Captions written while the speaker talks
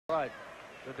Right.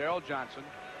 To Daryl Johnson.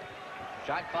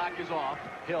 Shot clock is off.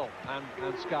 Hill on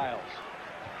Skiles.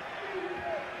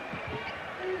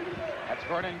 That's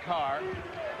Vernon Carr.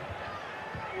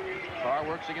 Carr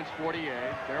works against 48.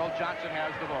 Daryl Johnson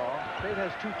has the ball. State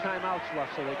has 2 timeouts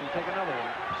left, so they can take another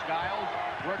one. Skiles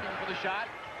working for the shot.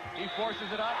 He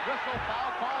forces it up. Whistle,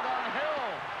 foul called on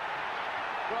Hill.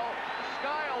 Well,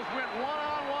 Skiles went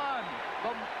one-on-one.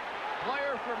 The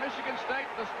player for Michigan State,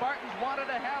 the Spartans wanted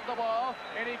to have the ball,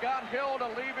 and he got Hill to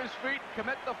leave his feet,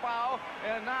 commit the foul,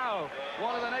 and now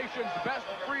one of the nation's best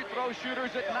free throw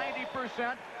shooters at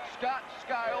 90%, Scott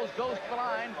Skiles, goes to the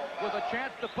line with a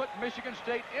chance to put Michigan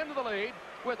State into the lead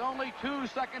with only 2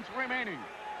 seconds remaining.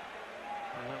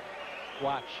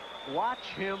 Watch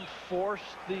him force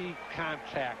the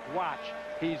contact. Watch.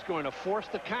 He's going to force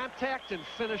the contact and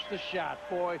finish the shot.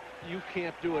 Boy, you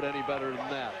can't do it any better than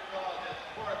that.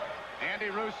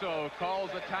 Andy Russo calls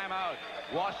a timeout.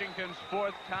 Washington's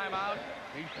 4th timeout.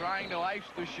 He's trying to ice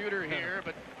the shooter here,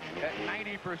 but at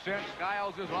 90%,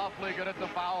 Skiles is awfully good at the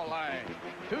foul line.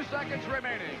 2 seconds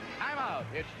remaining. Timeout.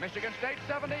 It's Michigan State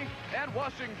 70 and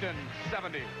Washington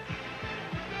 70.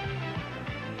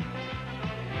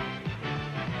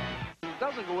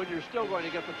 Doesn't go in, you're still going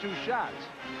to get the 2 shots.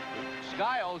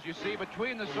 Skiles, you see,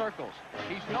 between the circles.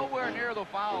 He's nowhere near the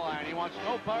foul line. He wants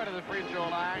no part of the free throw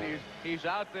line. He's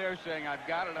out there saying, I've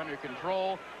got it under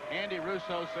control. Andy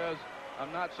Russo says,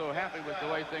 I'm not so happy with the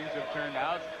way things have turned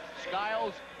out.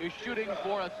 Skiles is shooting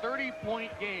for a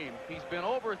 30-point game. He's been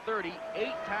over 30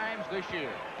 8 times this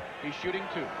year. He's shooting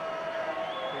 2. Okay,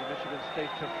 Michigan State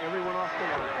took everyone off the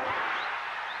line.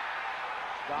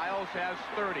 Skiles has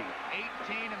 30,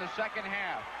 18 in the second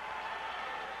half.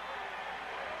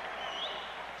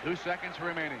 2 seconds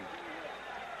remaining.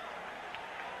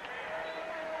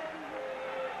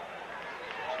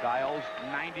 Skiles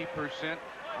 90%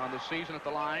 on the season at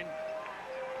the line.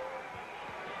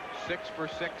 6 for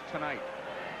 6 tonight.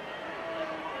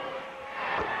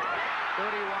 31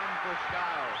 for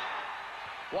Skiles.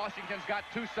 Washington's got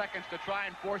 2 seconds to try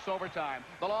and force overtime.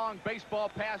 The long baseball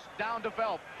pass down to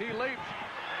Velp. He leaps.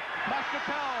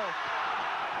 Muscatel.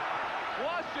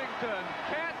 Washington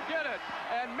can't get it,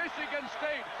 and Michigan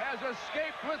State has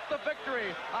escaped with the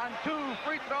victory on 2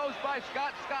 free throws by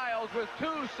Scott Skiles with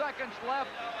 2 seconds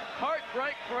left.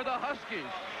 Heartbreak for the Huskies.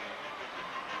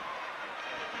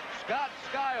 Scott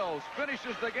Skiles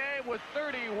finishes the game with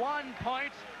 31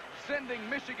 points, sending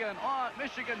Michigan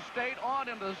State on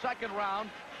into the second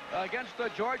round against the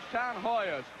Georgetown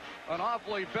Hoyas. An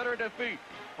awfully bitter defeat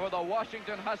for the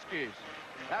Washington Huskies.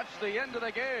 That's the end of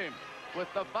the game with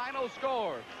the final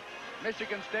score.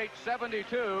 Michigan State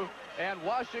 72 and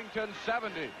Washington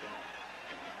 70.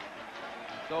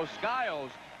 So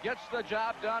Skiles gets the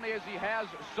job done as he has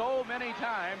so many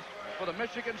times for the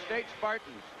Michigan State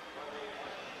Spartans.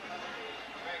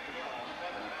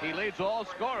 He leads all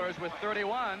scorers with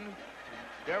 31.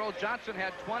 Daryl Johnson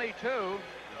had 22.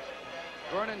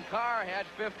 Vernon Carr had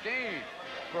 15.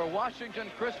 For Washington,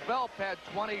 Chris Velp had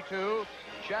 22.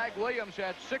 Shag Williams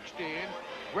had 16.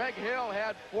 Greg Hill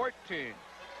had 14.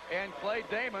 And Clay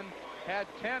Damon had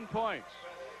 10 points.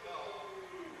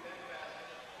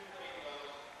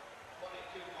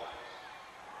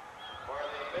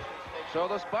 So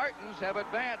the Spartans have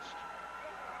advanced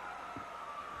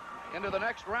into the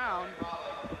next round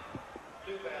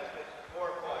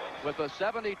with a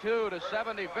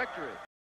 72-70 victory.